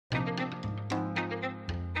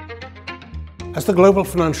As the global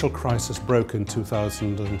financial crisis broke in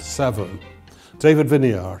 2007, David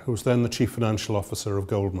Viniar, who was then the Chief Financial Officer of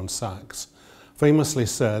Goldman Sachs, famously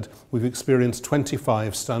said, "We've experienced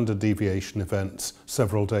 25 standard deviation events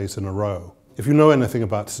several days in a row." If you know anything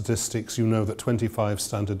about statistics, you know that 25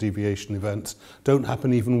 standard deviation events don't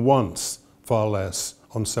happen even once, far less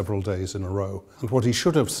on several days in a row. And what he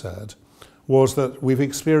should have said was that we've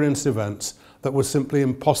experienced events that were simply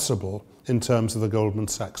impossible in terms of the Goldman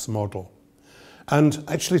Sachs model. And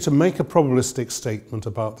actually, to make a probabilistic statement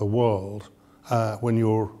about the world, when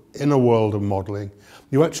you're in a world of modelling,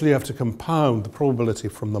 you actually have to compound the probability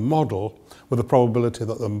from the model with the probability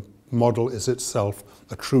that the model is itself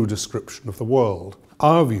a true description of the world.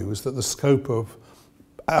 Our view is that the scope of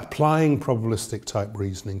applying probabilistic type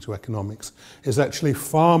reasoning to economics is actually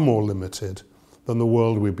far more limited than the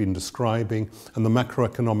world we've been describing and the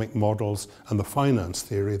macroeconomic models and the finance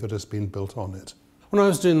theory that has been built on it. When I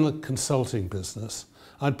was doing the consulting business,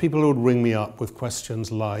 I had people who would ring me up with questions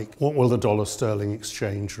like, what will the dollar-sterling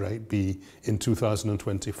exchange rate be in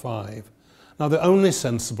 2025? Now, the only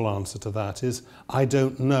sensible answer to that is, I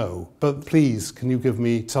don't know. But please, can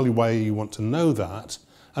you tell you why you want to know that,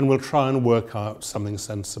 and we'll try and work out something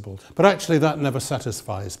sensible. But actually, that never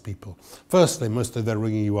satisfies people. Firstly, mostly they're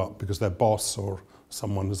ringing you up because their boss or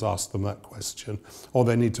someone has asked them that question, or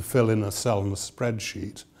they need to fill in a cell in a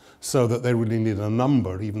spreadsheet, so that they really need a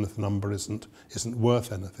number, even if the number isn't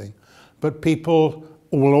worth anything. But people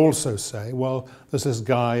will also say, well, there's this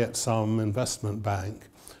guy at some investment bank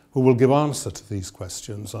who will give answer to these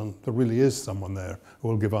questions, and there really is someone there who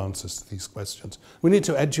will give answers to these questions. We need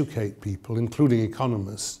to educate people, including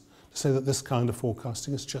economists, to say that this kind of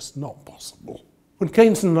forecasting is just not possible. When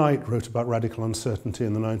Keynes and Knight wrote about radical uncertainty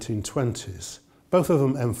in the 1920s, both of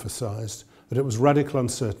them emphasised that it was radical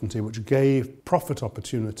uncertainty which gave profit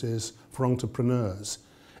opportunities for entrepreneurs.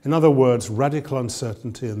 In other words, radical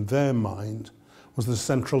uncertainty in their mind was the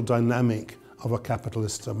central dynamic of a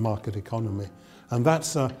capitalist market economy. And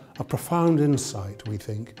that's a profound insight, we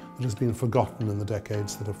think, that has been forgotten in the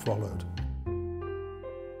decades that have followed.